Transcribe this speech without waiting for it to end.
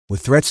With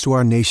threats to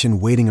our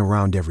nation waiting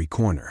around every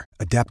corner,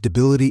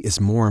 adaptability is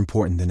more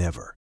important than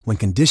ever. When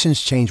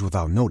conditions change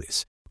without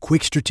notice,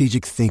 quick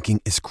strategic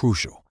thinking is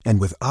crucial.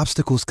 And with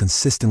obstacles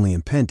consistently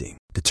impending,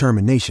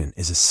 determination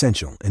is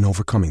essential in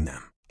overcoming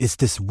them. It's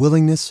this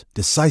willingness,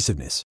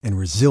 decisiveness, and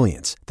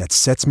resilience that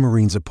sets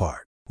Marines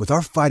apart. With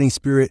our fighting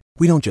spirit,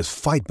 we don't just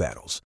fight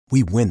battles,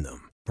 we win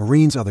them.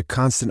 Marines are the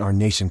constant our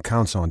nation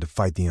counts on to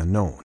fight the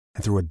unknown.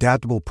 And through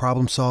adaptable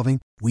problem solving,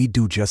 we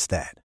do just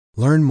that.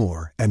 Learn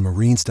more at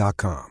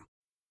marines.com.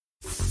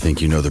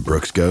 Think you know the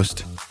Brooks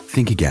Ghost?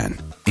 Think again.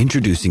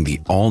 Introducing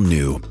the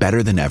all-new,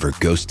 better-than-ever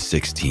Ghost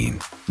 16.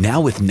 Now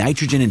with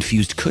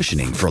nitrogen-infused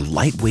cushioning for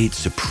lightweight,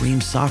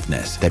 supreme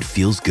softness that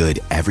feels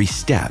good every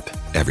step,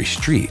 every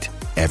street,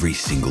 every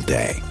single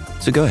day.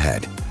 So go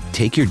ahead,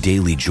 take your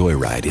daily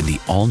joyride in the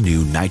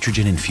all-new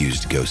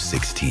nitrogen-infused Ghost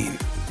 16.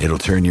 It'll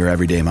turn your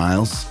everyday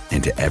miles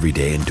into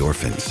everyday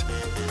endorphins.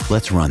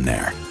 Let's run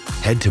there.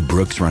 Head to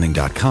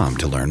brooksrunning.com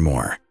to learn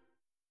more.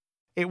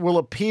 It will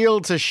appeal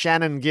to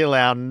Shannon Gill,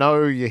 our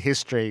Know Your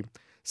History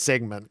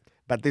segment,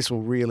 but this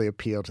will really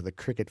appeal to the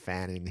cricket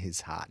fan in his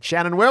heart.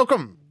 Shannon,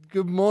 welcome.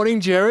 Good morning,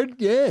 Jared.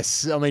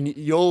 Yes, I mean,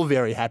 you're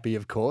very happy,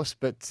 of course,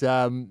 but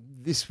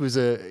this was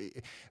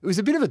it was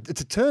a bit of it's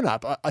a turn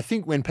up. I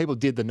think when people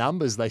did the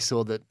numbers, they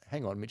saw that,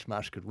 hang on, Mitch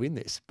Marsh could win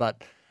this,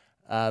 but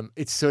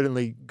it's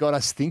certainly got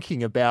us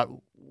thinking about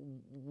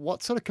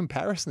what sort of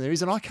comparison there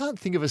is. And I can't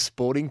think of a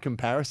sporting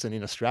comparison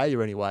in Australia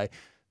anyway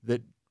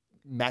that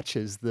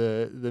matches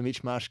the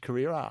Mitch Marsh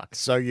career arc.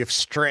 So you've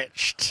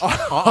stretched.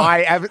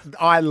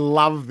 I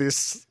love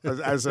this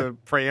as a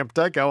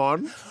preemptor. Go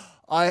on.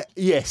 I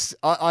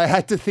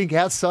had to think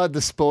outside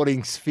the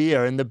sporting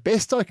sphere, and the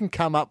best I can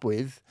come up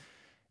with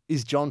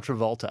is John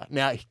Travolta.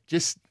 Now,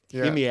 just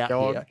hear me out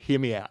here. Hear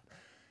me out.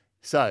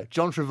 So,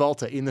 John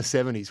Travolta in the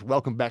 70s,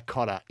 Welcome Back,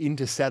 Kotter,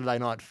 into Saturday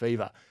Night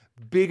Fever.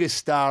 Biggest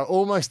star,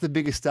 almost the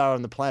biggest star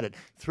on the planet.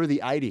 Through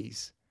the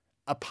 80s,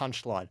 a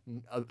punchline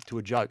to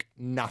a joke,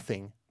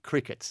 nothing.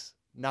 Crickets,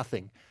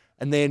 nothing.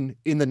 And then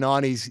in the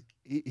 90s,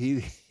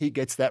 he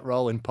gets that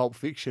role in Pulp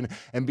Fiction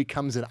and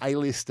becomes an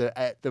A-lister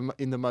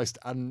in the most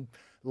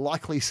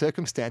unlikely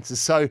circumstances.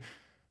 So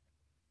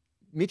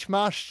Mitch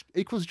Marsh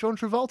equals John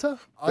Travolta?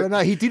 I don't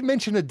know. He did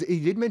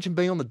mention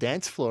being on the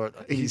dance floor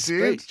at his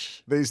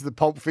speech. These are the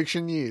Pulp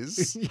Fiction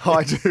years. Yes.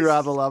 I do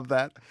rather love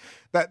that.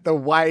 That the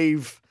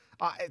wave.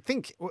 I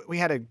think we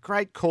had a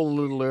great call a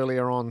little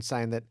earlier on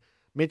saying that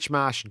Mitch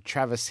Marsh and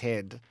Travis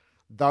Head,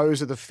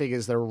 those are the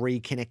figures that are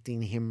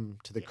reconnecting him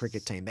to the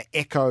cricket team, the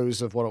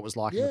echoes of what it was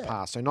like in the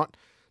past. So not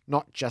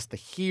just the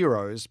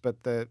heroes,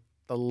 but the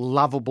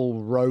lovable,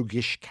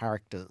 roguish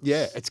characters.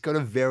 Yeah, it's got a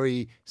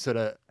very sort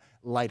of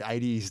late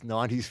 80s,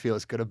 90s feel.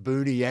 It's got a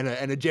Booney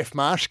and a Jeff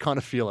Marsh kind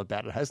of feel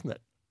about it, hasn't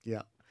it?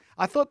 Yeah.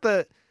 I thought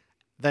the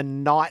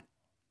night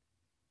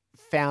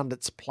found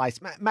its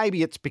place.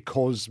 Maybe it's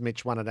because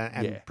Mitch won it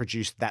and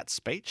produced that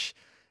speech.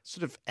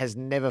 Sort of has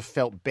never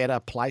felt better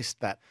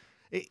placed that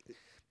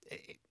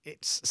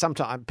it's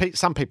sometimes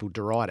some people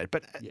deride it,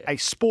 but a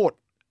sport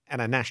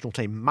and a national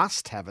team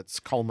must have its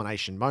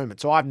culmination moment.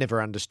 So I've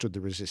never understood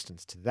the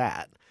resistance to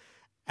that.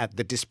 At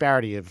the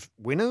disparity of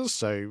winners,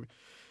 so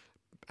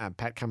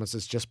Pat Cummins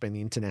has just been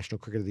the International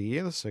Cricketer of the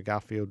Year, the Sir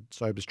Garfield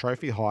Sobers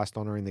Trophy, highest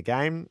honour in the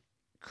game.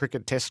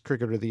 Test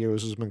Cricketer of the Year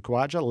was Usman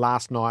Khawaja.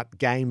 Last night,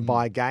 game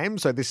by game.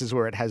 So this is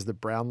where it has the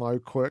Brownlow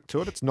quirk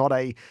to it. It's not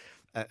a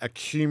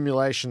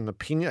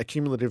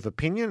cumulative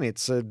opinion.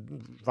 It's a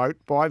vote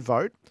by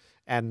vote.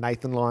 And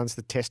Nathan Lyons,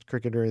 the Test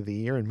Cricketer of the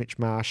Year, and Mitch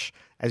Marsh,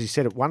 as you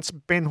said, once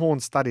Ben Horn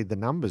studied the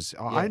numbers,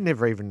 I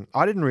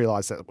didn't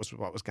realise that was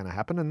what was going to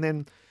happen, and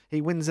then he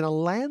wins in a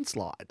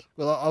landslide.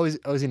 Well, I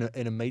was in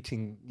a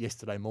meeting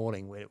yesterday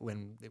morning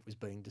when it was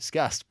being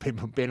discussed.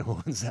 Ben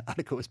Horn's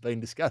article was being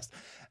discussed,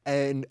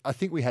 and I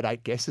think we had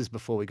 8 guesses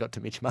before we got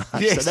to Mitch Marsh.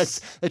 Yes.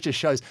 So that just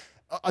shows.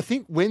 I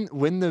think when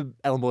the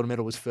Allan Border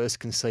Medal was first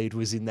conceived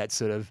was in that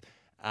sort of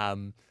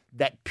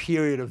that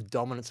period of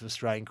dominance of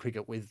Australian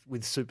cricket with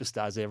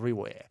superstars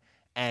everywhere.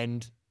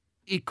 And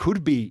it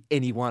could be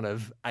any one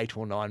of 8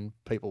 or 9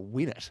 people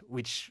win it,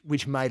 which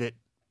made it,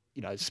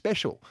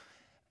 special.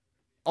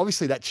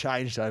 Obviously that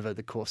changed over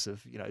the course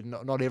of,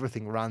 not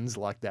everything runs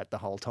like that the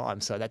whole time.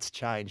 So that's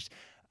changed.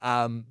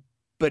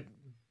 But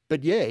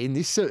yeah, in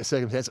this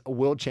circumstance, a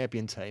world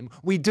champion team,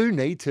 we do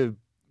need to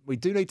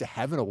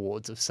have an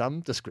awards of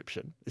some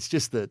description. It's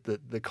just that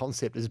the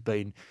concept has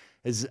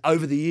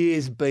over the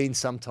years been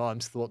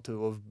sometimes thought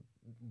to have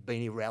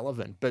been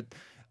irrelevant. But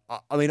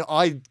I mean,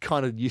 I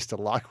kind of used to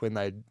like when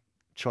they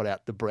trot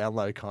out the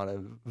Brownlow kind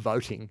of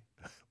voting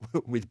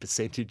with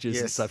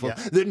percentages and so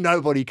forth that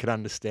nobody could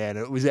understand.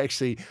 It was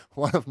actually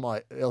one of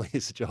my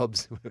earliest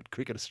jobs at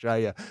Cricket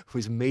Australia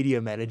was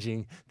media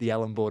managing the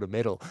Allan Border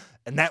Medal.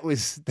 And that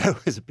was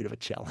a bit of a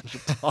challenge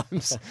at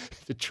times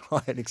to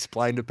try and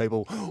explain to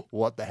people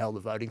what the hell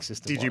the voting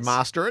system was. Did you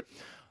master it?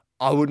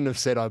 I wouldn't have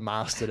said I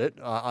mastered it.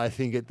 I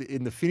think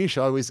in the finish,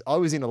 I was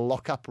in a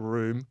lock-up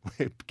room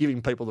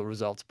giving people the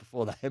results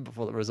before the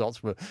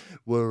results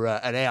were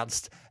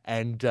announced,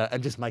 and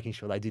just making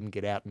sure they didn't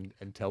get out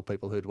and tell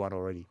people who'd won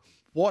already.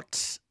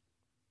 What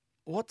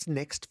what's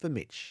next for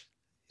Mitch?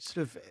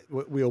 Sort of,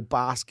 we'll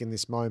bask in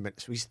this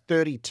moment. So he's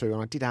 32,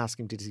 and I did ask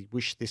him, did he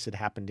wish this had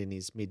happened in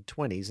his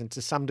mid-20s? And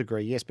to some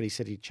degree, yes, but he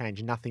said he'd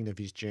change nothing of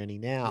his journey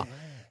now. Yeah.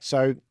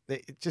 So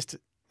just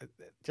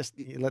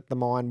let the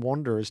mind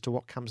wander as to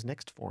what comes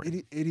next for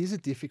him. It is a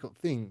difficult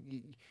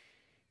thing.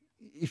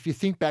 If you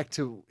think back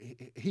to,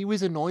 he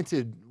was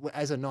anointed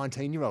as a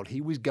 19-year-old.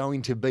 He was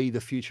going to be the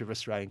future of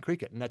Australian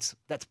cricket, and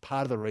that's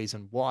part of the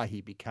reason why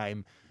he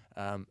became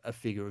a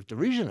figure of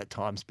derision at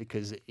times,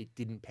 because it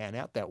didn't pan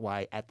out that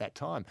way at that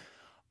time.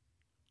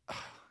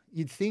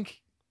 You'd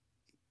think,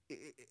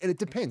 and it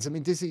depends. I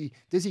mean, does he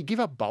give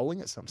up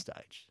bowling at some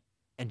stage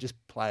and just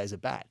play as a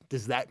bat?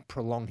 Does that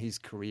prolong his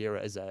career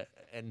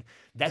and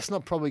that's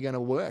not probably going to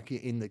work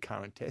in the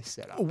current test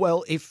setup.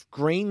 Well, if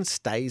Green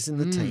stays in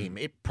the team,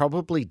 it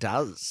probably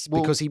does,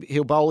 because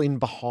he'll bowl in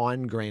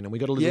behind Green, and we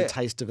got a little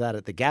taste of that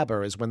at the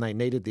Gabba, as when they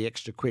needed the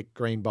extra quick,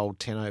 Green bowled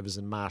 10 overs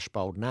and Marsh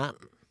bowled none.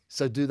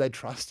 So do they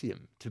trust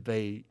him to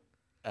be,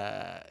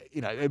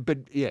 but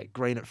yeah,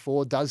 Green at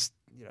 4 does,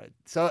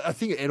 so I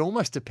think it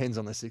almost depends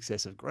on the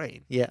success of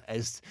Green. Yeah.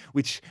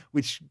 Which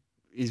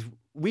is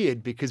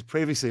weird, because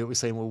previously it was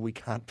saying, well, we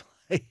can't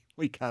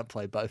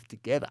play both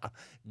together.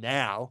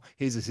 Now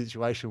here's a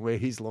situation where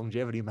his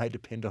longevity may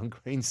depend on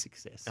Green's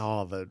success.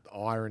 Oh, the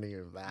irony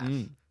of that.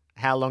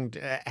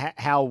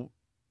 How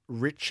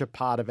rich a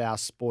part of our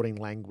sporting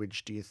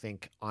language do you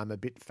think "I'm a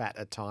bit fat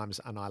at times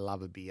and I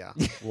love a beer"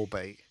 will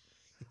be?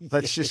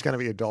 That's just going to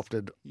be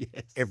adopted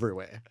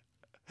everywhere.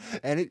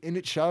 And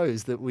it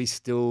shows that we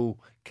still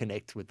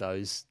connect with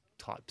those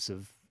types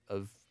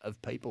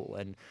of people.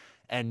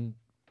 And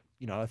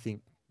I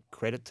think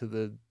credit to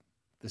the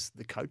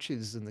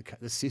coaches and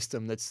the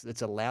system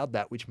that's allowed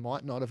that, which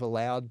might not have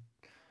allowed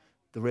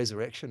the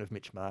resurrection of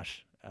Mitch Marsh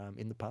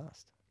in the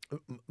past.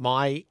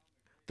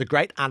 The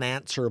great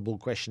unanswerable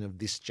question of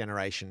this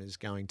generation is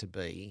going to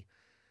be,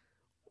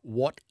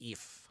 what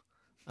if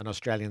an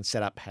Australian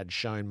setup had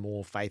shown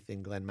more faith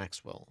in Glenn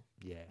Maxwell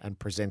and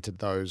presented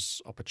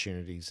those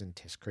opportunities in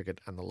Test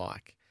cricket and the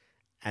like?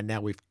 And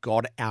now we've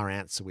got our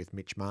answer with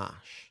Mitch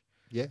Marsh.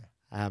 Yeah.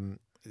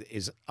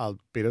 Is a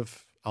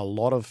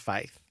lot of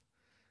faith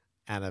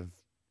and a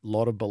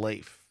lot of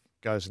belief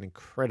goes an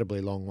incredibly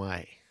long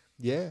way.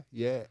 Yeah,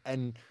 yeah.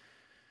 And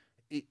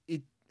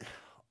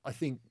I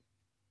think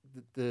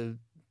the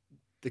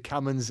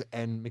Cummins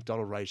and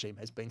McDonald regime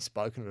has been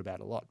spoken about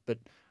a lot, but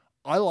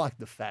I like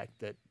the fact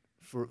that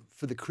for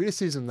the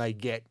criticism they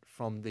get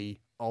from the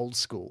old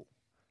school,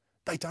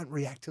 they don't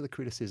react to the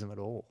criticism at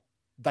all.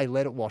 They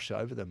let it wash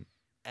over them.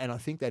 And I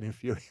think that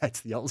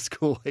infuriates the old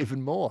school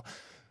even more.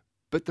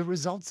 But the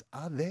results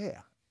are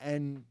there.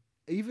 And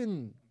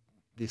even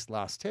this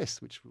last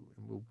test, which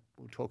we'll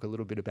talk a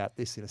little bit about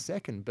this in a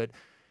second, but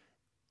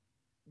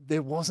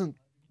there wasn't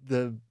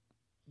the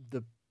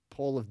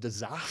pall of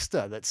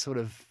disaster that sort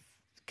of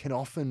can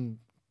often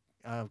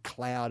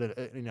cloud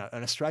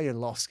an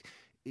Australian loss.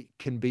 It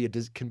can be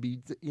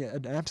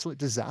an absolute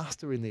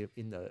disaster in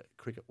the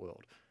cricket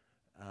world,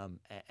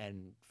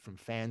 and from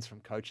fans, from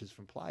coaches,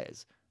 from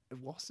players. It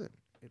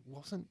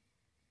wasn't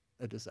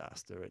a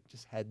disaster. It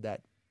just had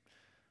that,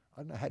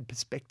 had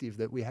perspective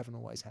that we haven't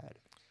always had.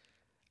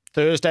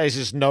 Thursdays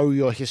is Know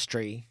Your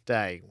History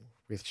Day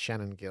with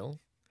Shannon Gill.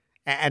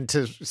 And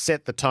to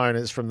set the tone,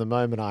 is from the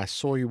moment I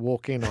saw you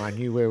walk in, I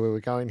knew where we were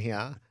going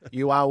here.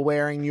 You are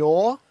wearing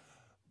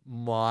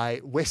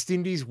my West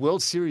Indies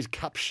World Series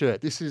Cup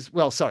shirt.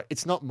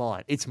 It's not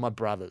mine. It's my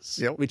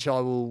brother's, which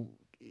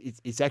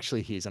it's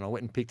actually his. And I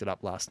went and picked it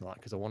up last night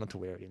because I wanted to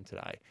wear it in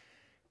today,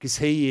 because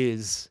he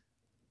is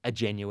a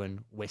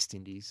genuine West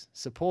Indies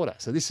supporter.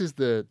 So this is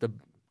the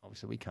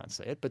obviously we can't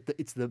see it, but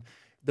it's the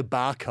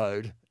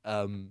barcode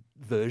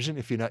version.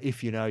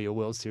 If you know your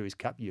World Series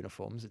Cup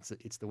uniforms,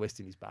 it's the West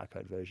Indies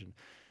barcode version,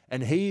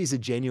 and he is a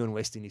genuine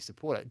West Indies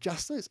supporter.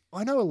 Just as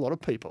I know a lot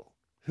of people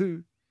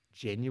who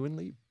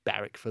genuinely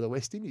barrack for the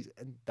West Indies,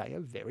 and they are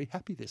very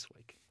happy this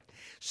week.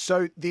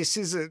 So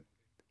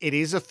it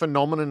is a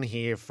phenomenon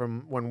here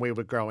from when we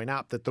were growing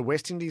up, that the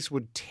West Indies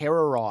would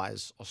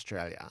terrorise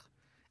Australia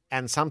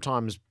and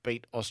sometimes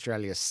beat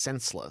Australia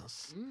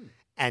senseless.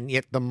 And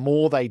yet the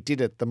more they did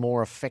it, the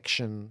more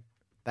affection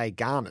they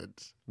garnered,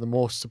 the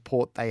more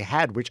support they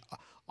had, which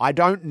I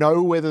don't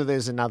know whether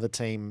there's another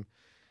team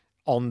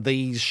on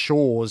these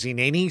shores in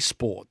any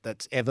sport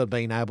that's ever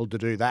been able to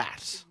do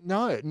that.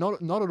 No,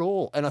 not at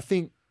all. And I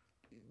think,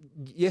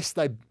 yes,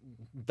 they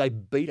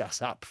beat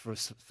us up for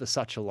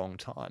such a long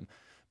time,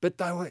 but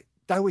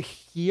they were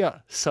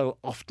here so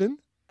often,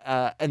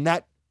 and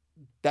that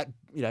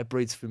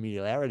breeds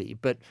familiarity.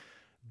 But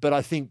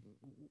I think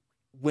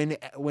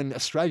when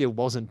Australia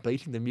wasn't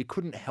beating them, you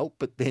couldn't help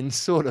but then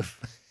sort of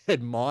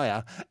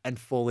admire and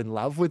fall in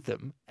love with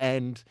them.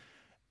 And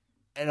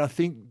I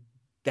think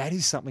that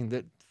is something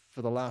that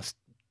for the last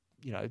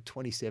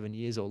 27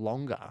 years or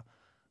longer,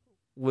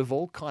 we've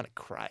all kind of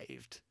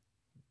craved.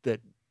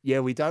 That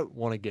we don't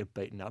want to get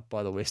beaten up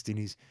by the West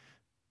Indies,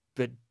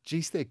 but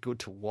geez, they're good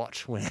to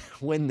watch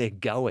when they're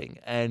going,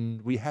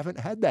 and we haven't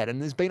had that. And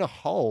there's been a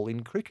hole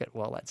in cricket.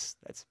 Well, that's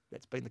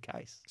been the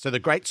case. So the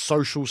great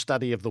social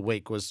study of the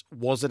week was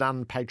it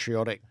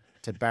unpatriotic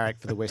to barrack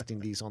for the West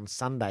Indies on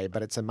Sunday?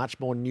 But it's a much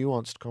more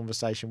nuanced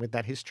conversation with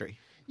that history.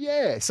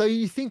 Yeah. So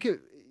you think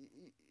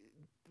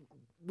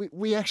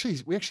we actually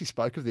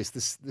spoke of this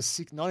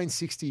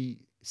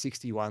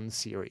 1960-61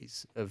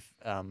 series of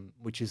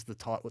which is the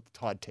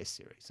tied Test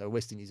series. So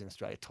West Indies and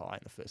Australia tie in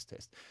the first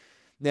Test.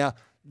 Now,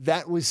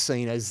 that was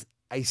seen as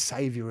a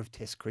saviour of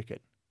Test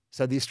cricket.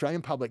 So the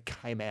Australian public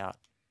came out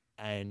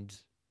and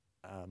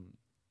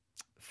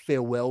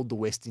farewelled the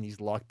West Indies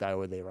like they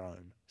were their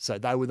own. So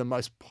they were the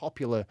most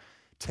popular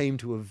team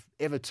to have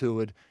ever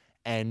toured,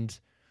 and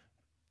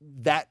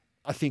I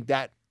think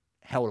that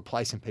held a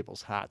place in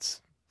people's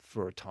hearts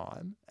for a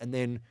time. And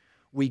then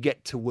we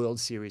get to World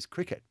Series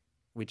cricket,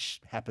 which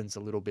happens a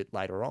little bit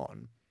later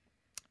on.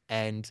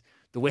 And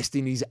the West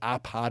Indies are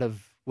part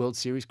of World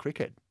Series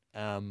cricket.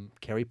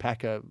 Kerry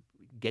Packer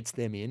gets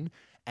them in,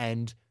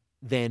 and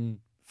then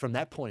from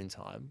that point in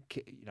time,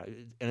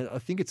 and I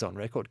think it's on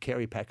record,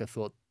 Kerry Packer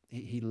thought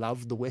he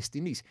loved the West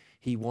Indies.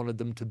 He wanted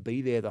them to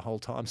be there the whole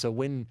time. So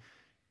when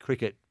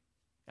cricket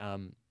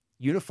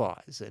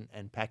unifies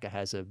and Packer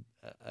has an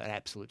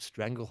absolute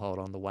stranglehold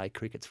on the way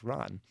cricket's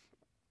run,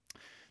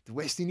 the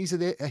West Indies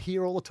are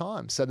here all the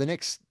time. So the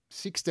next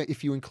 16,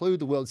 if you include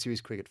the World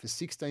Series cricket, for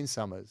 16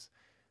 summers,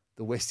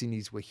 the West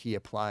Indies were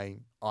here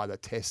playing either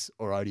Tests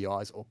or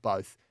ODIs or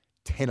both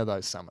 10 of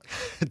those summers.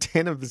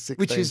 10 of the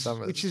 16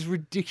 summers. Which is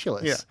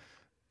ridiculous. Yeah.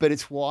 But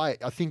it's why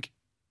I think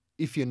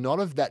if you're not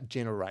of that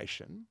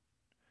generation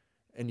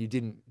and you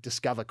didn't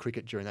discover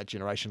cricket during that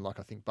generation like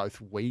I think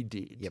both we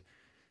did, yep,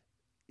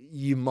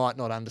 you might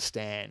not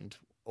understand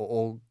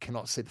or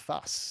cannot see the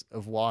fuss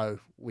of why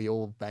we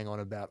all bang on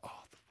about,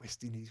 the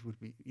West Indies would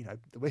be,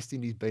 the West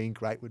Indies being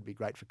great would be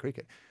great for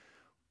cricket.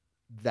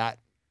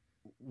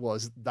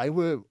 They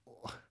were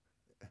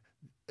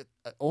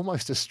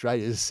almost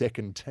Australia's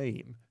second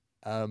team,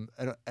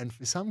 and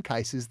for some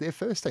cases their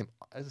first team.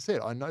 As I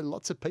said, I know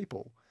lots of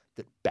people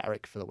that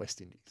barrack for the West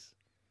Indies.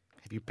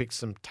 Have you picked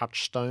some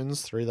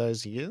touchstones through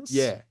those years?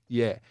 Yeah.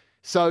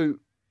 So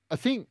I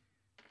think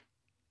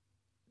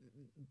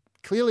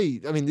clearly,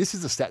 this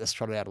is a stat that's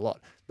trotted out a lot.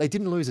 They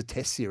didn't lose a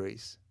Test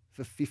series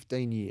for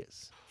 15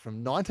 years,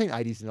 from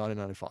 1980 to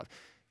 1995.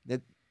 Now,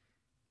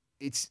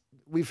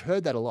 we've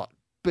heard that a lot,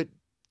 but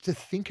to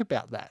think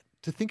about it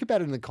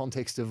in the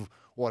context of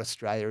what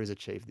Australia has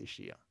achieved this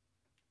year.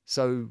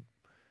 So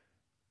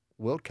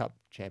World Cup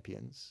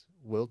champions,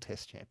 World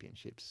Test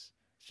championships,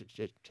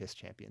 Test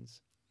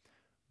champions,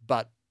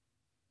 but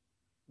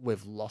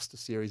we've lost a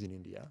series in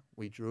India.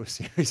 We drew a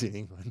series in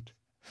England,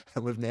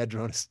 and we've now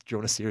drawn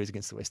a series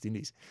against the West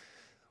Indies.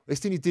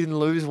 West Indies didn't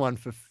lose one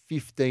for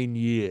 15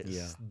 years.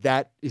 Yeah.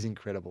 That is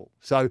incredible.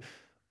 So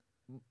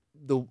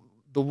the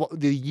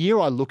year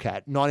I look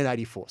at,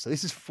 1984, so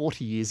this is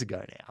 40 years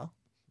ago now,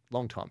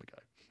 long time ago.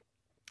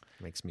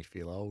 Makes me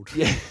feel old.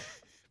 Yeah,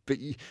 but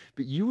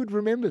you would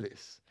remember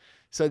this.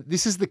 So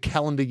this is the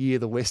calendar year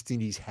the West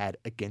Indies had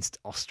against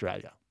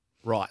Australia.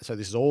 Right, so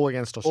this is all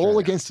against Australia. All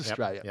against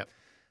Australia. Yep.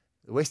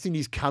 The West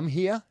Indies come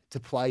here to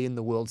play in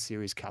the World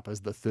Series Cup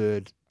as the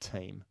third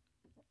team.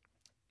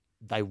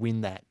 They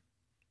win that.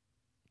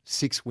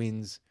 6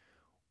 wins,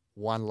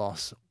 1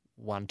 loss,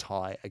 1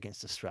 tie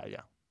against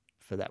Australia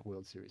for that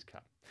World Series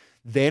Cup.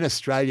 Then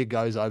Australia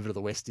goes over to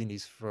the West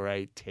Indies for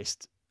a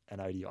Test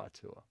and ODI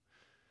tour.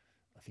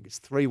 I think it's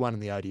 3-1 in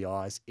the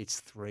ODIs.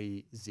 It's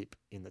 3-0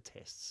 in the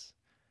Tests.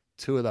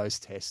 2 of those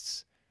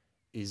Tests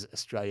is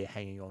Australia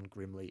hanging on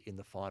grimly in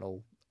the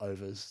final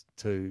overs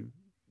to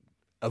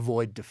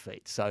avoid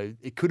defeat. So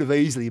it could have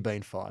easily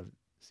been 5-0.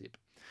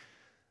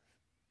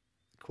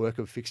 Quirk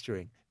of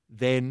fixturing.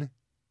 Then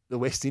the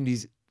West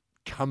Indies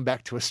come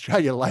back to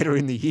Australia later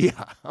in the year.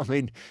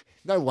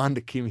 No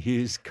wonder Kim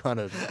Hughes kind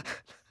of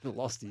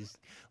lost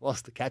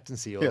the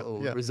captaincy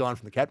or resigned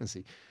from the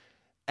captaincy.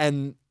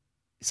 And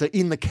so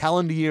in the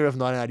calendar year of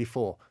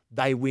 1984,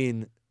 they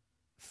win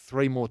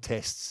 3 more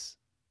Tests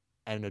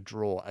and a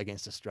draw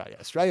against Australia.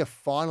 Australia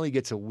finally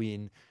gets a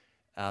win.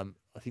 I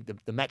think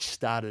the match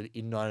started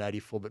in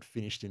 1984 but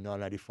finished in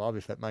 1985,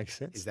 if that makes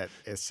sense. Is that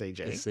SCG?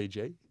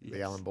 SCG, yes.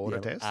 The Alan Border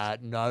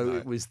test? No,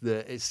 it was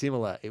it's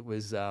similar. It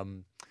was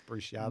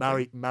Bruce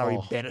Yardley? Murray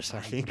Bennett,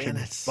 I think, Bennett.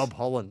 and Bob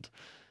Holland.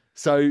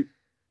 So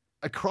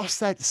across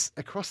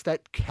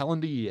that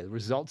calendar year, the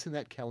results in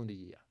that calendar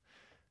year,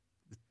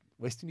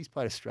 West Indies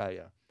played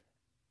Australia.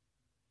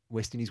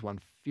 West Indies won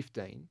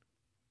 15,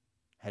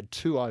 had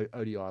 2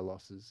 ODI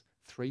losses,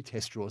 3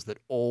 Test draws that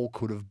all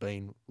could have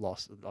been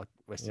lost, like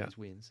West Indies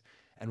wins,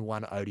 and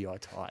 1 ODI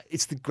tie.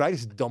 It's the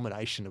greatest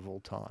domination of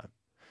all time.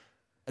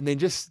 And then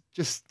just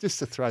to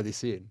throw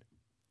this in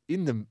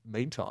the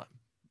meantime,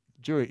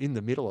 in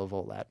the middle of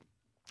all that,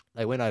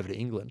 they went over to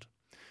England,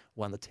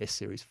 won the Test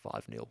series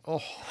 5-0.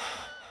 Oh.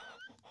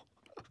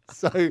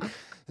 So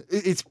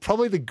it's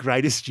probably the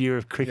greatest year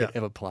of cricket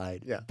ever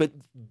played. Yeah. But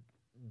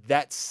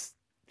that's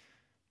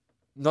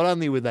not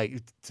only were they,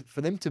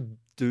 for them to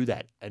do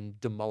that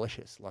and demolish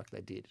us like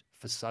they did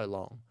for so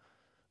long,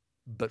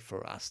 but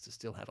for us to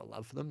still have a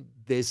love for them,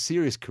 there's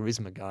serious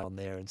charisma going on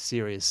there and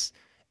serious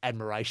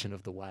admiration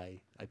of the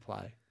way they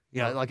play.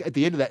 You know, like at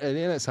the end of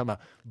that summer,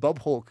 Bob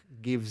Hawke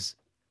gives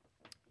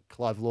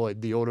Clive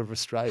Lloyd the Order of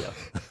Australia.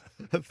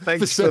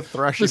 Thanks for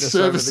thrashing us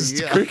over the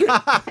year.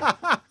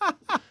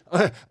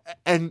 Cricket.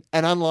 And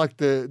unlike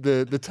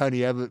the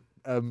Tony Abbott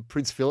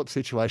Prince Philip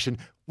situation,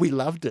 we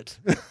loved it.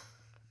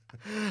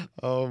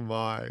 Oh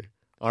my.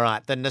 All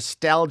right, the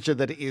nostalgia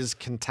that is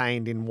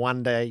contained in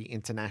one-day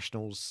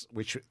internationals,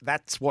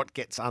 that's what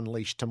gets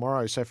unleashed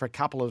tomorrow. So for a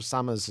couple of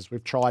summers, as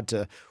we've tried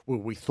to,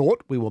 we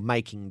thought we were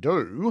making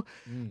do,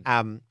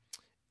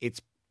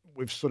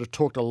 we've sort of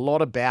talked a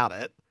lot about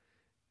it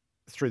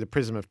through the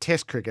prism of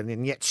Test cricket,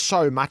 and yet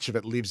so much of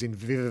it lives in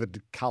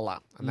vivid colour,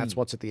 and that's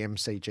what's at the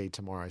MCG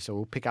tomorrow. So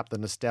we'll pick up the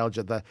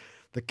nostalgia,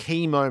 the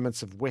key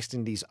moments of West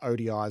Indies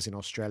ODIs in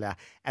Australia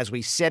as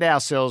we set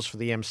ourselves for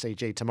the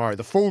MCG tomorrow.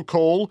 The full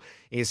call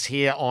is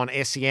here on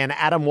SEN.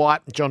 Adam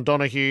White, John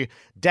Donoghue,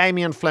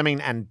 Damien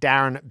Fleming and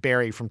Darren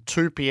Berry from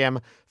 2 p.m.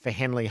 for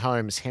Henley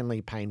Homes.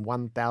 Henley paying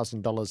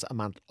 $1,000 a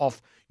month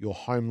off your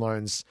home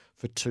loans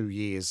for 2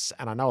 years.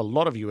 And I know a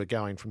lot of you are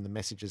going from the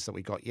messages that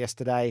we got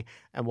yesterday.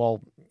 And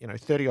while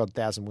 30-odd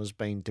thousand was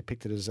being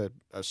depicted as a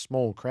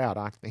small crowd,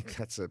 I think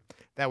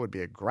that would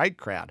be a great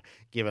crowd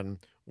given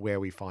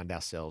where we find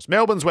ourselves.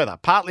 Melbourne's weather,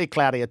 partly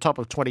cloudy, a top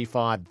of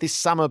 25 this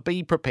summer.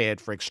 Be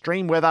prepared for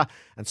extreme weather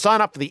and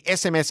sign up for the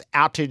SMS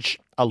outage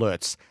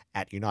alerts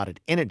at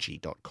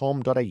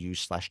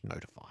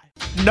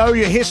unitedenergy.com.au/notify. Know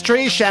your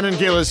history. Shannon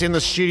Gill is in the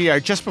studio.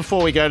 Just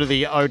before we go to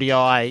the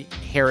ODI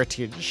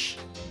heritage,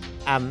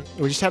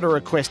 we just had a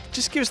request.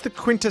 Just give us the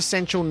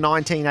quintessential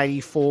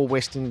 1984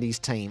 West Indies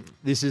team.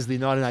 This is the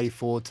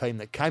 1984 team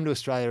that came to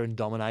Australia and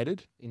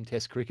dominated in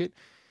Test cricket.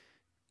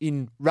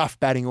 In rough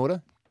batting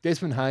order,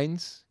 Desmond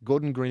Haynes,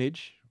 Gordon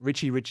Greenidge,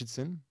 Richie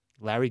Richardson,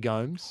 Larry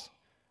Gomes,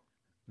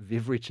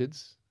 Viv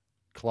Richards,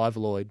 Clive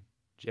Lloyd,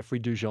 Jeffrey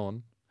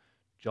Dujon,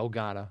 Joel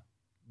Garner,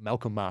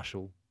 Malcolm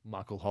Marshall,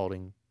 Michael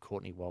Holding,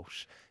 Courtney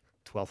Walsh.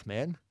 12th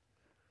man,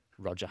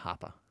 Roger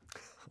Harper.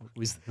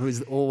 Who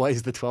was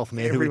always the 12th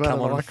man who would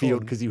come on the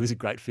field because he was a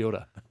great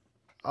fielder.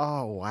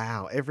 Oh,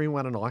 wow.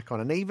 Everyone an icon.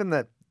 And even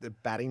the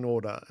batting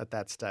order at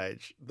that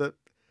stage,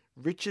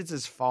 Richards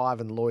is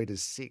 5 and Lloyd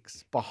is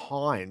 6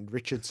 behind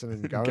Richardson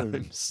and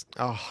Gomes.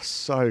 Oh,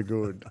 so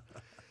good.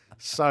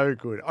 So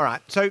good. All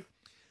right. So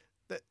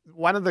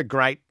one of the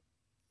great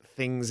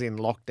things in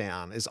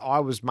lockdown is I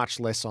was much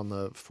less on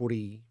the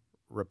footy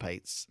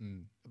repeats,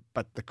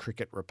 but the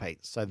cricket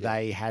repeats. So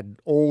they had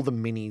all the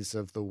minis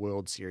of the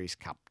World Series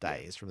Cup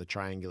days from the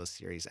Triangular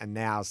Series. And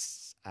now,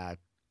 is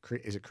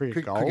it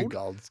Cricket Gold? Cricket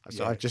Gold.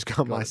 So I've just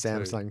got my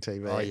Samsung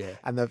TV. Oh, yeah.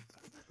 And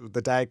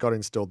the day it got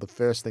installed, the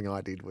first thing I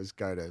did was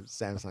go to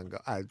Samsung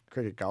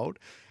Cricket Gold,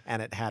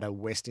 and it had a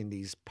West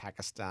Indies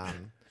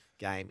Pakistan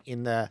game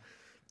in the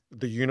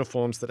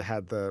uniforms that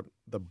had the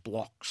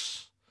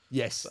blocks.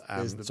 Yes.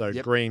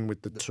 Green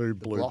with the two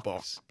blue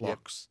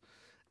blocks.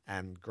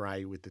 And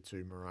grey with the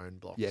two maroon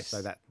blocks. Yes.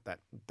 So that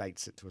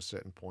dates it to a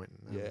certain point.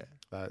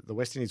 The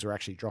West Indies were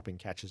actually dropping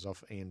catches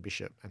off Ian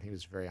Bishop, and he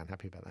was very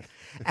unhappy about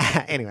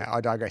that. Anyway,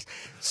 I digress.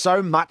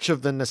 So much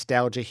of the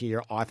nostalgia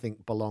here, I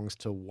think, belongs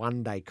to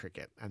one-day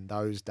cricket and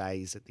those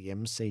days at the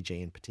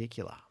MCG in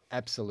particular.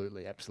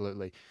 Absolutely,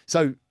 absolutely.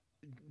 So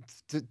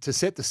to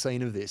set the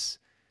scene of this,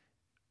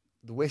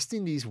 the West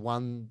Indies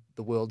won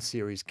the World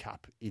Series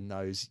Cup in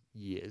those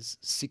years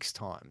 6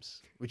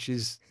 times, which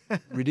is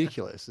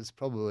ridiculous. It's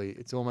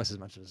almost as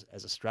much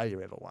as Australia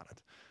ever won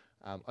it.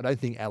 I don't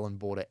think Alan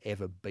Border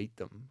ever beat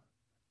them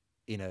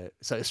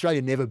so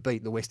Australia never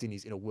beat the West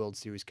Indies in a World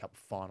Series Cup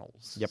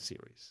finals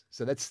series.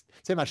 So that's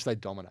how much they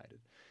dominated.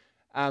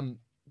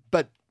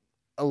 But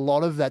a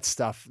lot of that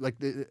stuff,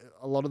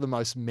 a lot of the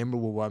most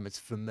memorable moments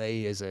for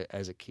me as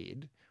a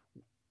kid,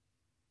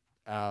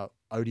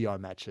 ODI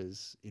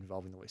matches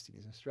involving the West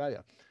Indies and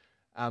Australia.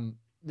 And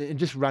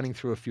just running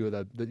through a few of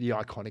the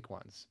iconic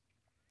ones.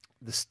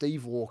 The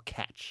Steve Waugh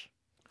catch.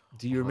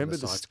 Do you remember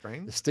the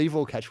Steve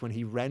Waugh catch when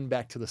he ran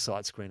back to the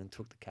side screen and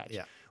took the catch?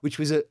 Yeah. Which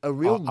was a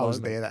real moment. I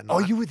was there that night. Oh,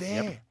 you were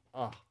there? Yep.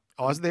 Oh.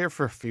 I was there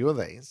for a few of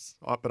these,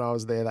 but I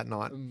was there that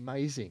night.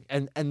 Amazing.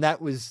 And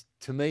that was,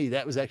 to me,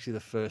 that was actually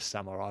the first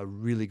summer I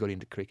really got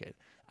into cricket,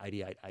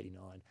 88,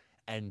 89.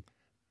 And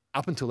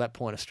up until that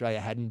point, Australia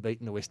hadn't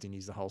beaten the West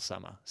Indies the whole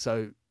summer.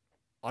 So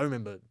I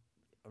remember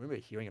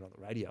hearing it on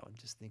the radio and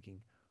just thinking,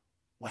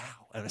 wow.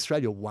 And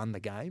Australia won the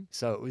game.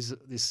 So it was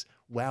this,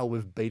 wow,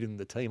 we've beaten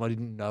the team. I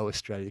didn't know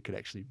Australia could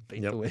actually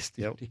beat the West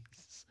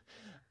Indies.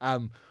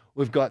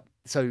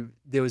 So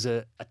there was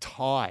a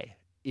tie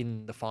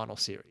in the final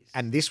series.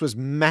 And this was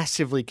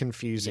massively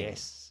confusing.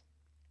 Yes.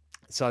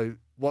 So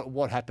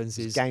what happens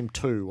is... Game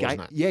 2,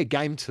 wasn't it? Yeah,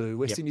 Game 2.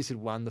 West Indies had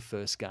won the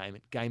first game.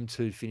 Game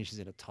 2 finishes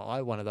in a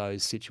tie, one of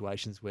those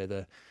situations where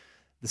the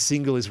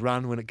single is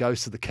run when it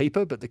goes to the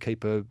keeper, but the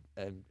keeper,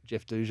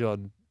 Jeff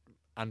Dujon,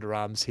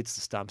 underarms, hits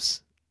the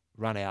stumps,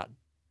 run out,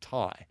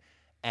 tie.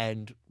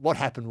 And what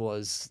happened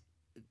was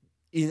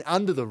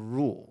under the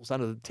rules,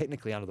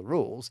 technically under the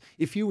rules,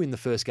 if you win the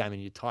first game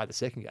and you tie the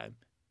second game,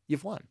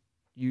 you've won.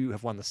 You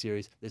have won the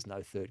series. There's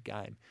no third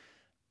game.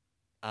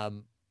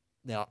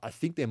 Now, I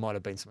think there might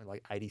have been something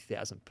like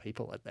 80,000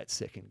 people at that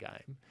second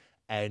game.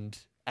 And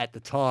at the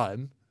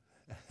time,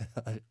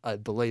 I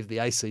believe the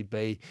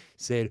ACB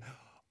said,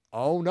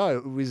 oh, no,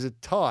 it was a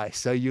tie.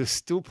 So you'll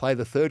still play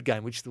the third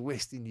game, which the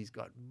West Indies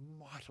got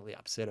mightily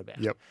upset about.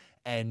 Yep.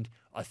 And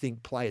I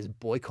think players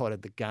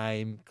boycotted the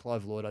game.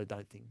 Clive Lloyd, I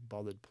don't think,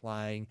 bothered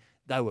playing.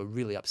 They were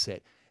really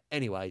upset.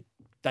 Anyway,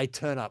 they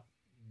turn up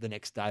the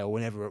next day or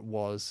whenever it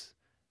was,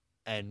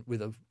 and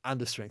with an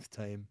understrength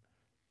team,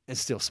 and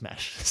still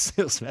smash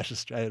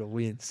Australia to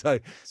win. So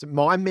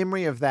my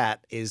memory of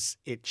that is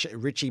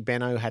Richie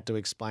Beno had to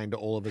explain to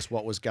all of us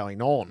what was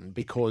going on,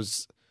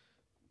 because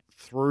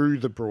through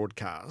the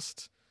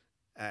broadcast,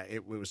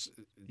 it was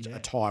a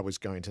tie was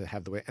going to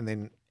have the win, and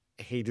then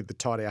he did the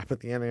tidy up at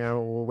the end. And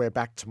well, we're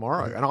back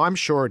tomorrow, and I'm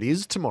sure it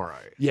is tomorrow.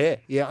 Yeah.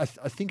 I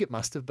think it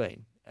must have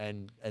been,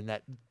 and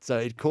that so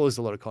it caused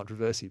a lot of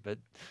controversy, but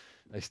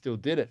they still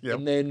did it. Yep.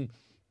 And then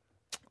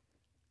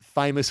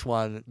famous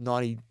one,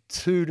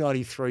 92,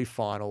 93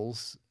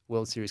 finals,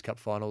 World Series Cup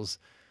finals,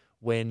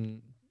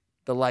 when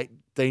the late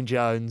Dean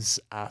Jones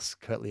asked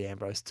Curtly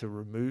Ambrose to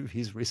remove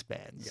his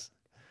wristbands.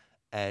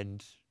 Yep.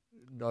 And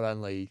not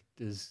only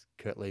does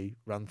Curtly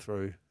run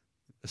through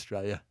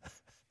Australia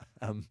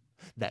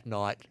that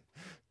night,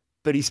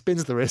 but he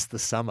spends the rest of the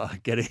summer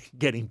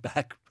getting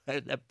back.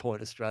 At that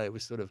point, Australia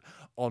was sort of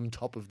on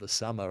top of the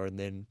summer, and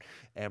then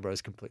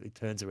Ambrose completely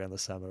turns around the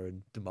summer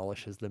and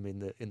demolishes them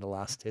in the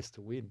last test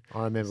to win.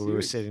 I remember we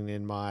were sitting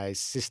in my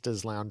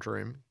sister's lounge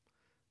room.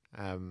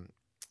 I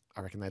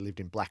reckon they lived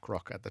in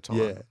Blackrock at the time.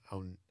 Yeah.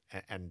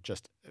 And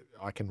just,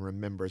 I can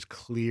remember as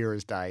clear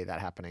as day that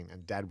happening,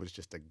 and Dad was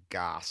just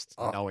aghast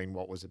knowing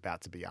what was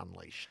about to be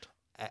unleashed.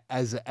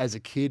 As a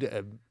kid,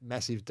 a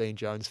massive Dean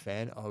Jones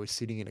fan, I was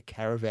sitting in a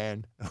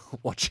caravan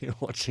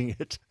watching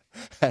it,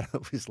 and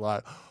it was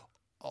like,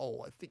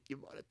 oh, I think you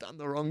might have done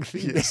the wrong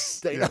thing.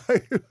 Yes, Dino.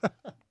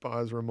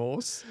 Buyer's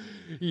remorse.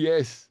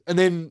 Yes. And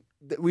then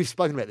we've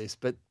spoken about this,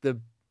 but the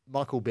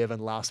Michael Bevan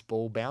last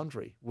ball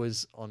boundary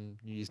was on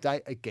New Year's Day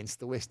against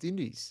the West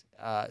Indies.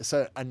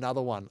 So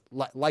another one,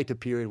 later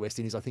period West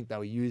Indies, I think they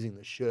were using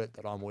the shirt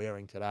that I'm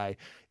wearing today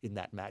in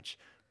that match.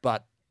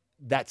 But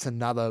that's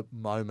another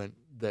moment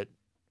that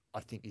I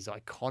think is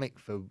iconic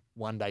for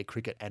one-day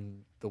cricket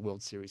and the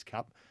World Series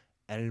Cup,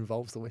 and it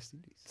involves the West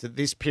Indies. So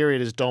this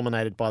period is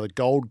dominated by the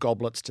gold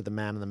goblets to the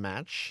man of the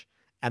match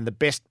and the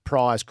best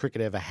prize cricket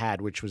ever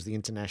had, which was the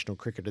International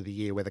Cricket of the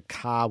Year, where the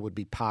car would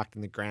be parked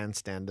in the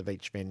grandstand of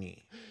each venue.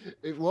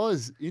 It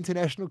was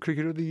International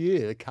Cricket of the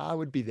Year. The car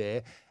would be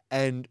there,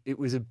 and it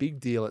was a big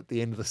deal at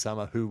the end of the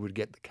summer who would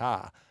get the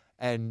car.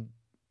 And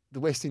the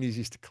West Indies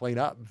used to clean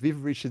up.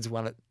 Viv Richards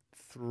won it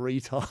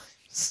 3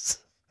 times.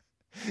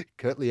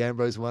 Curtly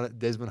Ambrose won it.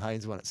 Desmond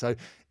Haynes won it. So,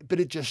 but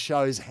it just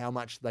shows how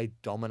much they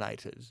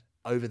dominated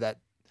over that.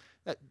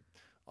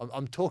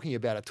 I'm talking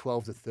about a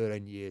 12 to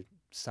 13 year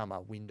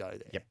summer window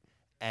there. Yep.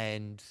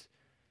 And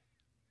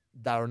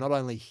they were not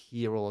only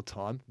here all the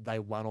time, they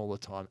won all the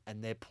time,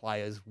 and their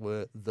players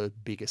were the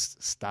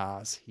biggest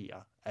stars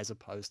here, as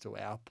opposed to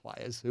our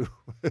players who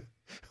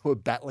were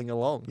battling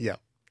along. Yeah.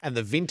 And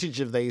the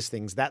vintage of these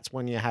things, that's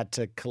when you had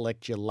to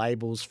collect your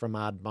labels from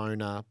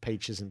Ardmona,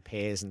 Peaches and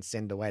Pears, and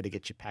send away to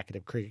get your packet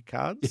of cricket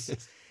cards.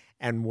 Yes.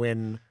 And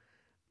when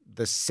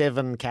the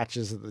 7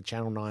 catches that the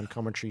Channel 9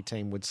 commentary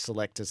team would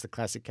select as the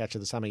classic catch of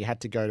the summer, you had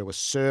to go to a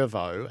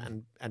servo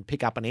and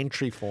pick up an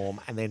entry form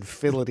and then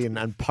fill it in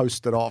and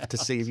post it off to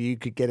see if you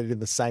could get it in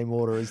the same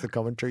order as the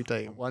commentary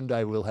team. One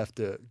day we'll have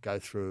to go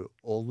through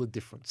all the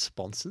different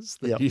sponsors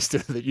that used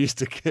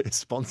to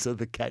sponsor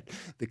the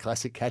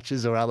classic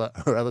catches or other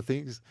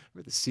things.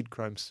 Remember the Sid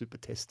Chrome Super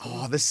Test team?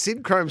 Oh, the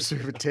Sid Chrome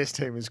Super Test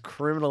team is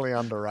criminally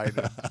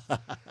underrated.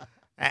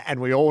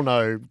 And we all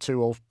know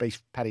 2 all beef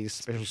patties,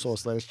 special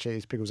sauce, lettuce,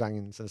 cheese, pickles,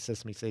 onions, and a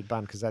sesame seed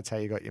bun, because that's how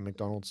you got your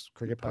McDonald's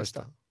cricket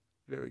poster.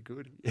 Very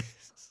good.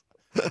 Yes.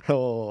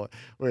 Oh,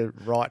 we're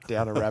right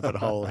down a rabbit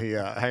hole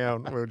here. Hang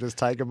on, we'll just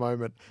take a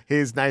moment.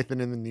 Here's Nathan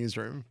in the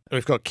newsroom.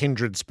 We've got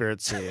kindred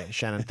spirits here,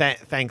 Shannon.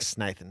 Thanks,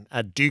 Nathan.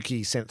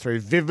 Dookie sent through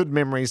vivid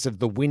memories of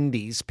the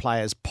Windies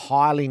players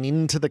piling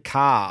into the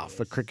car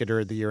for Cricketer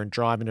of the Year and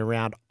driving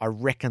around, I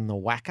reckon, the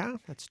Wacker.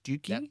 That's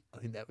Dookie. I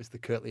think that was the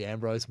Curtly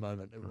Ambrose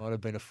moment. It might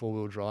have been a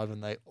 4-wheel drive,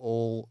 and they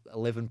all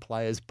 11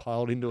 players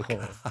piled into a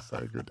car.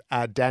 So good.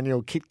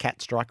 Daniel, Kit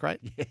Kat strike rate.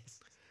 Yes.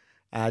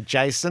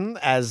 Jason,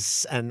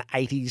 as an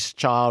 80s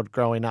child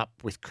growing up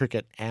with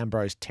cricket,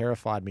 Ambrose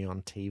terrified me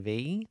on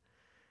TV.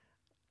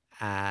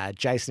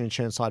 Jason in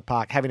Churnside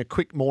Park, having a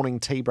quick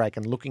morning tea break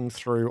and looking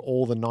through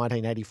all the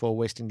 1984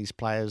 West Indies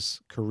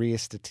players' career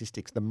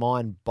statistics. The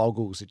mind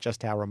boggles at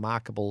just how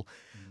remarkable,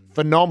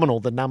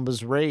 phenomenal the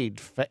numbers read.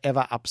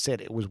 Forever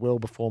upset. It was well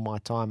before my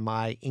time.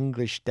 My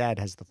English dad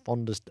has the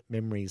fondest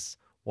memories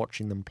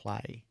watching them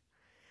play.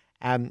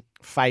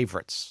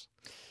 Favourites.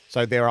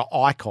 So there are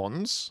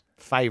icons.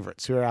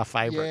 Favourites. Who are our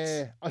favourites?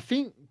 Yeah, I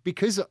think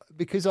because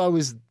I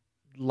was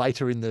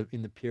later in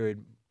the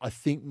period, I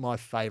think my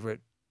favourite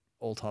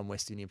all-time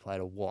West Indian player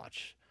to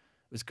watch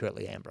was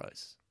Curtly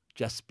Ambrose,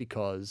 just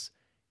because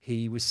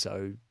he was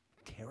so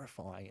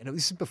terrifying. And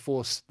this is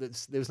before there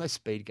was no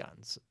speed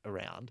guns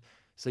around,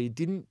 so you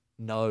didn't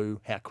know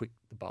how quick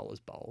the bowlers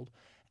bowled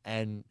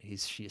and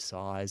his sheer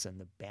size and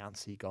the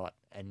bounce he got,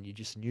 and you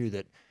just knew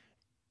that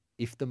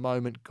if the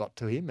moment got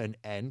to him,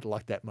 and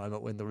like that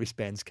moment when the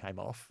wristbands came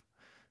off,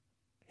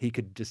 he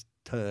could just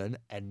turn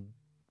and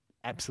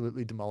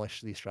absolutely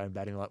demolish the Australian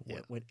batting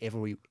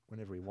whenever he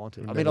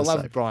wanted. I mean, I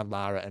love Brian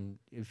Lara, and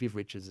Viv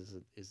Richards is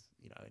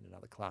in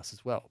another class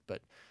as well.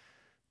 But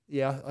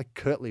yeah, like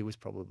Curtly was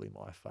probably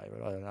my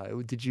favourite. I don't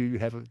know. Did you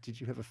have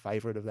a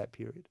favourite of that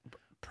period?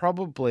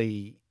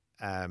 Probably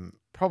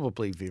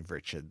Viv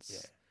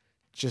Richards,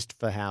 just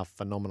for how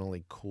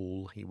phenomenally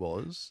cool he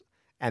was.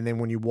 And then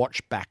when you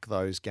watch back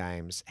those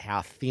games,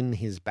 how thin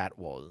his bat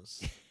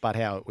was, but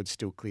how it would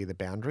still clear the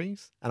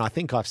boundaries. And I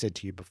think I've said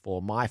to you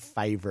before, my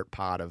favourite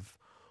part of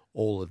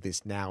all of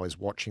this now is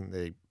watching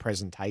the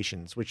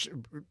presentations, which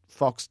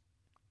Fox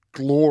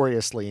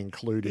gloriously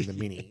include in the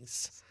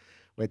minis,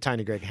 where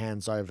Tony Greig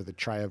hands over the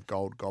tray of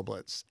gold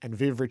goblets and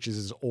Viv Richards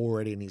is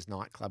already in his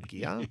nightclub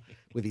gear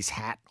with his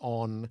hat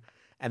on.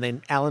 And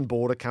then Alan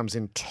Border comes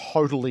in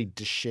totally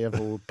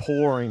dishevelled,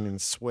 pouring in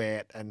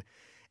sweat.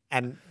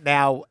 And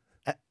now,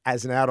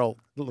 as an adult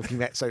looking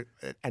back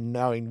and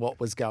knowing what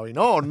was going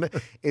on,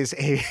 is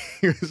he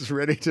was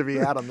ready to be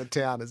out on the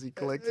town as he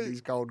collected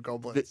his gold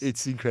goblets.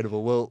 It's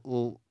incredible.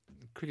 Well,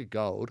 Cricket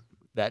Gold,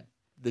 that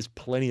there's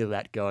plenty of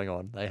that going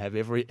on. They have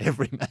every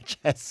match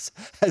has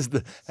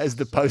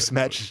the post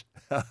match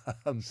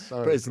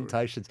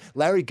presentations. Good.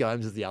 Larry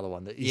Gomes is the other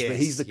one.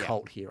 He's the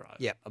cult hero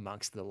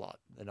amongst the lot.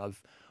 And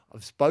I've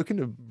spoken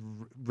to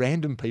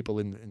random people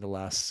in the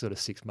last sort of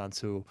 6 months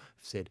who have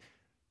said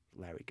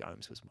Larry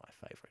Gomes was my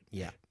favourite.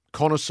 Yeah.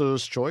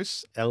 Connoisseur's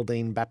choice,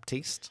 Eldine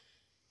Baptiste.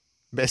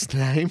 Best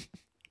name.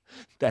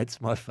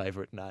 That's my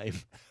favourite name.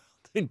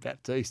 Eldine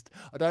Baptiste.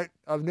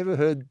 I've never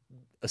heard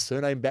a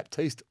surname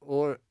Baptiste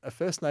or a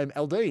first name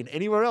Eldine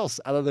anywhere else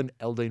other than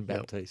Eldine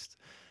Baptiste.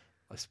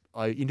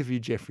 I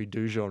interviewed Jeffrey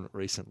Dujon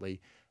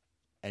recently,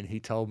 and he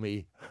told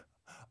me,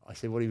 I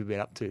said, "What have you been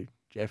up to,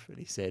 Jeff?" And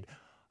he said,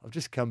 "I've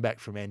just come back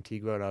from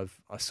Antigua and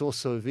I saw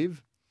Sir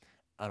Viv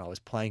and I was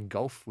playing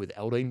golf with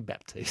Eldine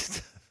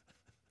Baptiste."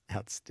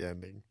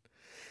 Outstanding.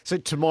 So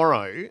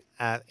tomorrow,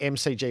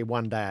 MCG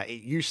One Day,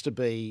 it used to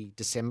be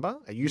December.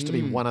 It used to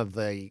be one of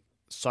the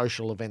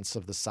social events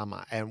of the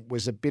summer and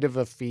was a bit of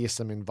a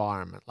fearsome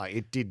environment. Like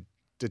it did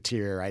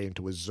deteriorate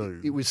into a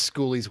zoo. It was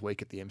Schoolies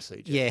week at the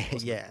MCG.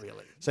 Yeah.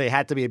 Really. So you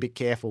had to be a bit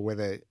careful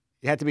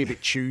you had to be a bit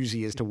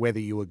choosy as to whether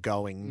you were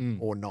going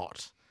or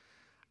not.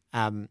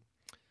 And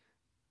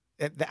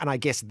I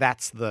guess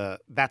that's the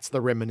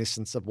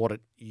reminiscence of what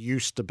it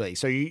used to be.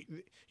 So you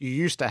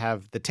used to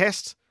have the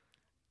test,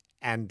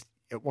 and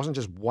it wasn't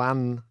just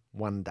one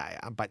day,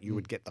 but you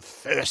would get the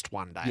first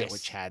one day,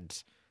 which had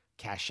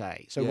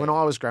cachet. So when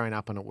I was growing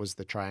up and it was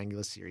the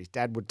triangular series,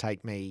 Dad would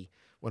take me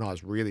when I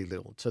was really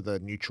little to the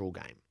neutral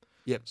game.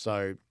 Yep.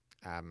 So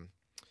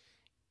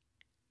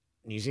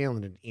New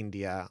Zealand and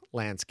India,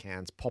 Lance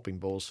Cairns, popping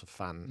balls for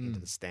fun into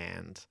the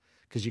stand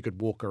because you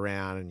could walk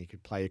around and you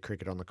could play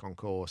cricket on the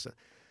concourse.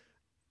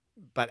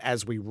 But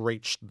as we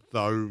reached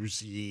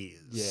those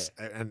years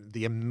and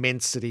the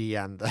immensity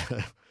and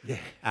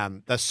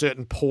the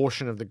certain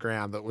portion of the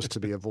ground that was to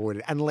be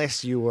avoided,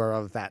 unless you were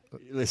of that.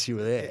 Unless you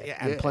were there.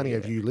 And plenty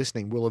of you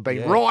listening will have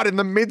been right in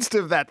the midst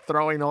of that,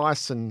 throwing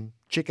ice and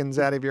chickens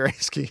out of your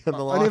esky and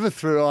the like. I never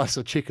threw ice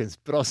or chickens,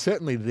 but I was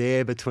certainly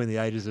there between the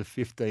ages of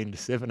 15 to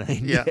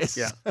 17. Yeah, yes.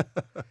 yeah.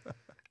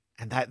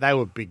 And they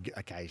were big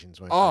occasions,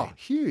 weren't they? Oh,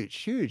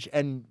 huge.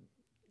 And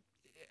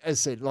as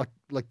I said, like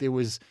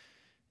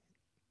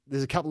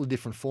there's a couple of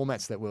different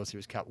formats that World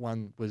Series Cup.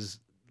 One was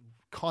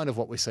kind of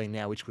what we're seeing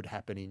now, which could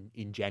happen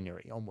in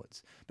January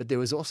onwards. But there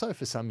was also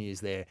for some years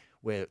there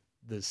where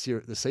the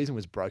season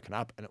was broken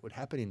up and it would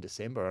happen in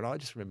December. And I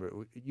just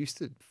remember it used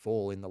to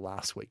fall in the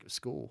last week of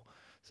school.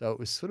 So it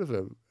was sort of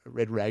a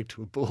red rag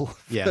to a bull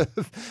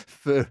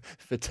for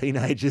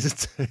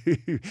teenagers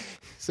to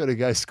sort of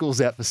go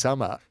school's out for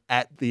summer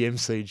at the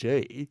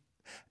MCG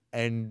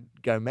and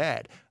go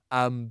mad.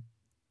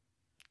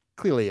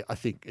 Clearly, I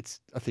think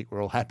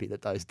we're all happy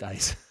that those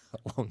days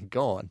are long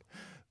gone.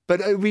 But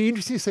it would be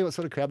interesting to see what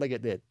sort of crowd they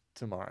get there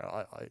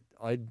tomorrow.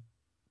 I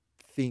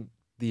think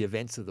the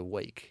events of the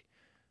week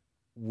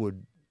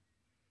would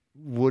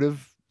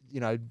have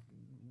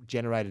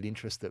generated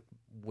interest that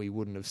we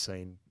wouldn't have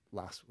seen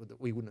last.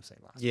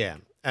 Yeah,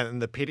 week.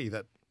 And the pity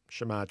that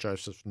Shamar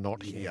Joseph's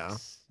not here.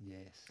 Yes.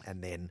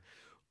 And then,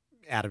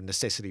 out of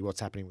necessity, what's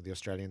happening with the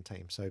Australian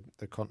team? So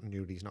the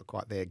continuity is not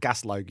quite there.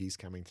 Gus Logie's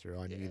coming through.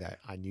 I knew that.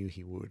 I knew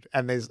he would.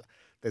 And there's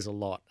a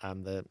lot.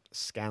 The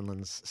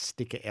Scanlon's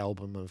sticker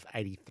album of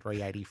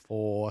 83,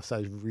 84.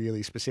 So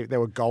really specific. There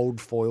were gold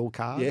foil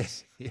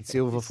cards, and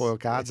silver foil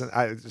cards,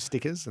 and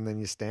stickers, and then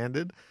your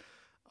standard.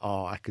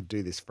 Oh, I could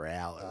do this for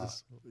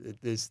hours.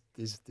 There's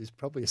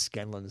probably a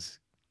Scanlon's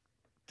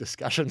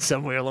discussion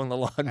somewhere along the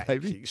line,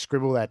 maybe.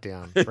 Scribble that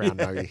down for our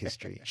Know Your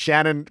History.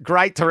 Shannon,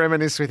 great to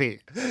reminisce with you.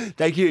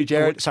 Thank you,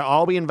 Jared. So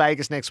I'll be in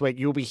Vegas next week.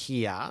 You'll be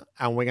here,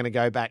 and we're going to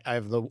go back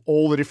over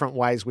all the different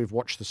ways we've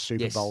watched the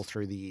Super Bowl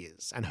through the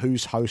years and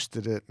who's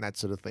hosted it and that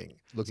sort of thing.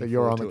 So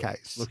you're on the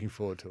case. Looking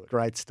forward to it.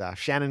 Great stuff.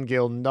 Shannon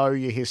Gill, Know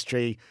Your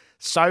History.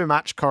 So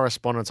much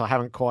correspondence. I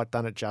haven't quite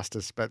done it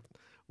justice, but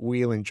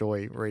we'll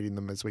enjoy reading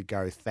them as we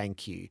go.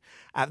 Thank you.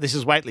 This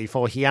is Waitley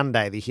for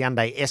Hyundai. The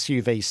Hyundai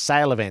SUV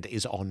sale event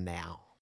is on now.